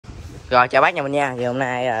Rồi chào bác nhà mình nha. Thì hôm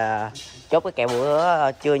nay chốt cái kèo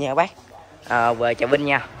bữa trưa nha các bác. Về chợ Vinh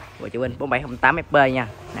nha. Về chợ Vinh 4708 FB nha.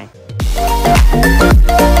 Này.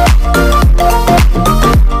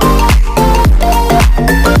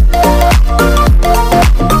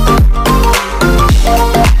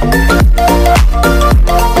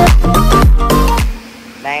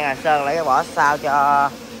 Đang sơn lấy cái bỏ sao cho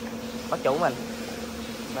bác chủ mình.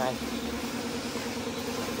 Đây.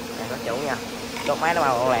 Này bác chủ nha. Chốt máy nó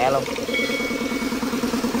màu còn lẹ luôn.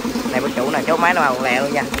 Này bác chủ này chốt máy nó màu còn lẹ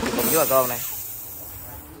luôn nha. Cùng với bà cô này.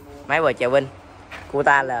 Máy về chợ Vinh.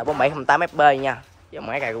 Kubota là 4708 FB nha. Dòng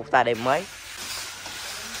máy cài Kubota đêm mới.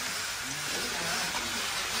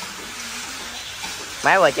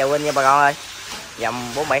 Máy về chợ Vinh nha bà con ơi.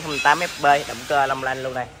 Dòng 4708 FB động cơ long lanh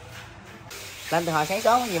luôn này. Lên từ hồi sáng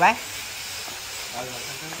sớm gì bác?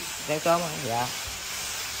 Sáng sớm dạ.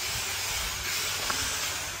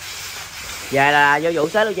 Về là vô vụ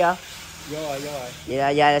xế luôn chưa? Vô rồi. Vậy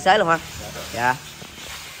là về là xế luôn hả? Dạ.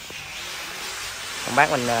 Con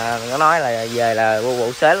bác mình có nói là về là vô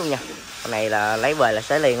vụ xế luôn nha. Con này là lấy về là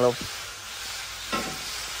xế liền luôn.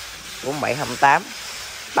 4728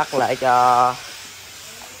 bắt lại cho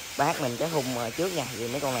bác mình cái hung trước nha. Vì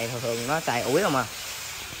mấy con này thường nó xài ủi không à.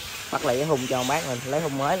 Bắt lại cái hung cho bác mình lấy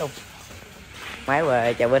hung mới luôn. Máy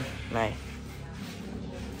về chợ Vinh này.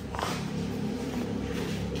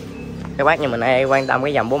 Các bác nhà mình ai quan tâm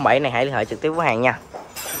cái dòng 47 này hãy liên hệ trực tiếp với hàng nha.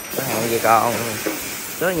 Có hàng gì còn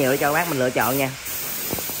rất nhiều để cho bác mình lựa chọn nha.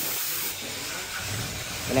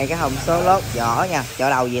 Cái này cái hồng số lốt vỏ nha, chở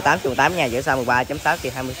đầu về 8/8 nha, giữa sau 13.6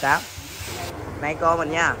 triệu 26. Này cô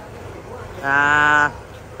mình nha.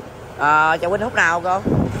 Chợ Vinh hút nào cô?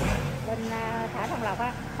 Bên thả Thăng Lộc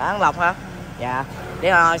á. Thả Thăng Lộc hả? Dạ. Đi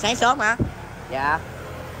hồi sáng sớm hả? Dạ.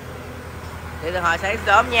 Đi từ hồi sáng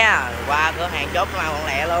sớm nha, qua cửa hàng chốt mà còn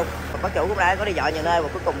lẹ luôn. Có chủ cũng đã có đi dọn nhiều nơi và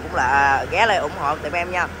cuối cùng cũng là ghé lại ủng hộ tụi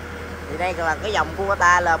em nha. Thì đây là cái dòng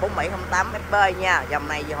Kubota là 4708 FB nha. Dòng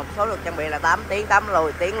này hộp số được trang bị là 8 tiếng 8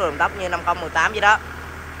 lùi, tiếng lùi tốc như 5018 vậy đó.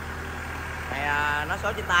 Này nó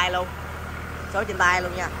số trên tay luôn. Số trên tay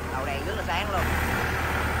luôn nha. Đầu đèn rất là sáng luôn.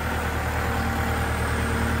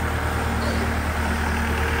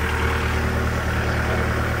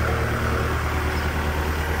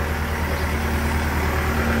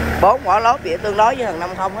 Bốn vỏ lốp vậy tương đối với thằng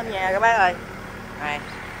 50 hết nha các bác ơi. Này.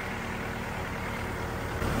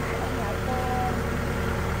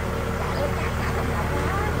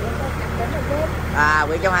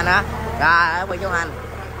 Huyện Châu Thành hả? Ở huyện Châu Thành.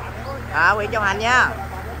 Huyện Châu Thành nha.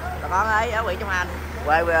 Bà con ơi, ở huyện Châu Thành.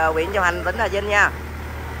 Về huyện Châu Thành tỉnh Trà Vinh nha.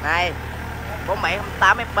 Này.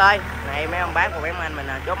 4708 FB. Này mấy ông bác của mấy anh mình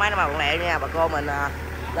chốt máy nó màu còn lẹ nha. Bà cô mình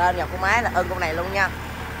lên nhập con máy là ưng con này luôn nha.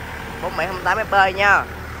 4708 FB nha.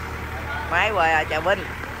 Máy về chợ Vinh.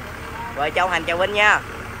 Về Châu Thành chợ Vinh nha.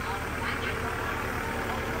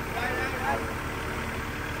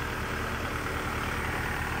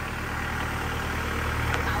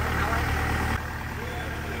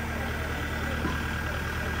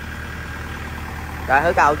 Rồi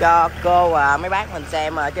thử cầu cho cô và mấy bác mình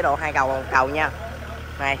xem chế độ 2 cầu một cầu nha.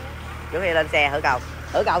 Này, trước khi lên xe thử cầu.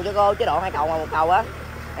 Thử cầu cho cô chế độ 2 cầu một cầu á.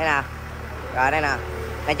 Đây nè. Rồi đây nè.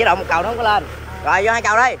 Này chế độ một cầu nó không có lên. Rồi vô 2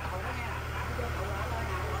 cầu đi.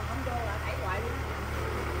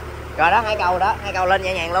 Rồi đó 2 cầu đó, 2 cầu lên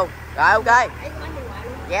nhẹ nhàng luôn. Rồi ok.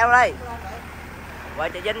 Gieo đi. Về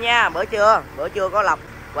chợ Vinh nha, bữa trưa có lọc.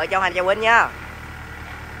 Về Châu Thành chợ Vinh nha.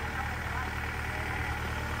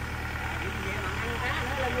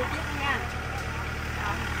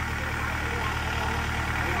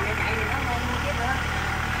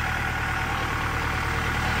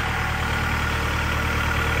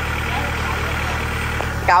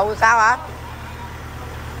 Cầu sao hả?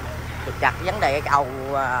 Trục chặt vấn đề cái cầu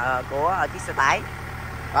của chiếc xe tải.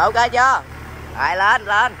 Rồi ok chưa? Rồi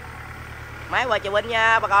lên. Máy qua chợ Vinh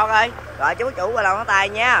nha bà con ơi. Rồi chú chủ qua lòng ngón tay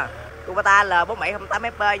nha. Kubota là 4708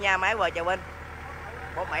 FB nha, máy qua chợ Vinh.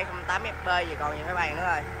 4708 FB gì còn gì phải bàn nữa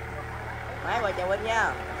rồi. Máy qua chợ Vinh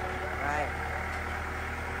nha. Rồi.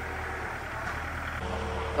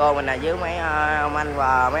 Cô mình là dưới mấy ông anh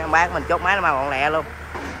và mấy ông bác mình chốt máy nó mà còn lẹ luôn.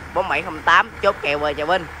 4708 chốt kèo về chợ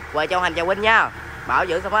Vinh, về Châu Thành chợ Vinh nha. Bảo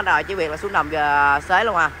dưỡng xong hết rồi, chỉ việc là xuống đầm xế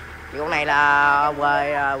luôn à. Thì con này là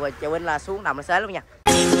về chợ Vinh là xuống đầm là xế luôn nha.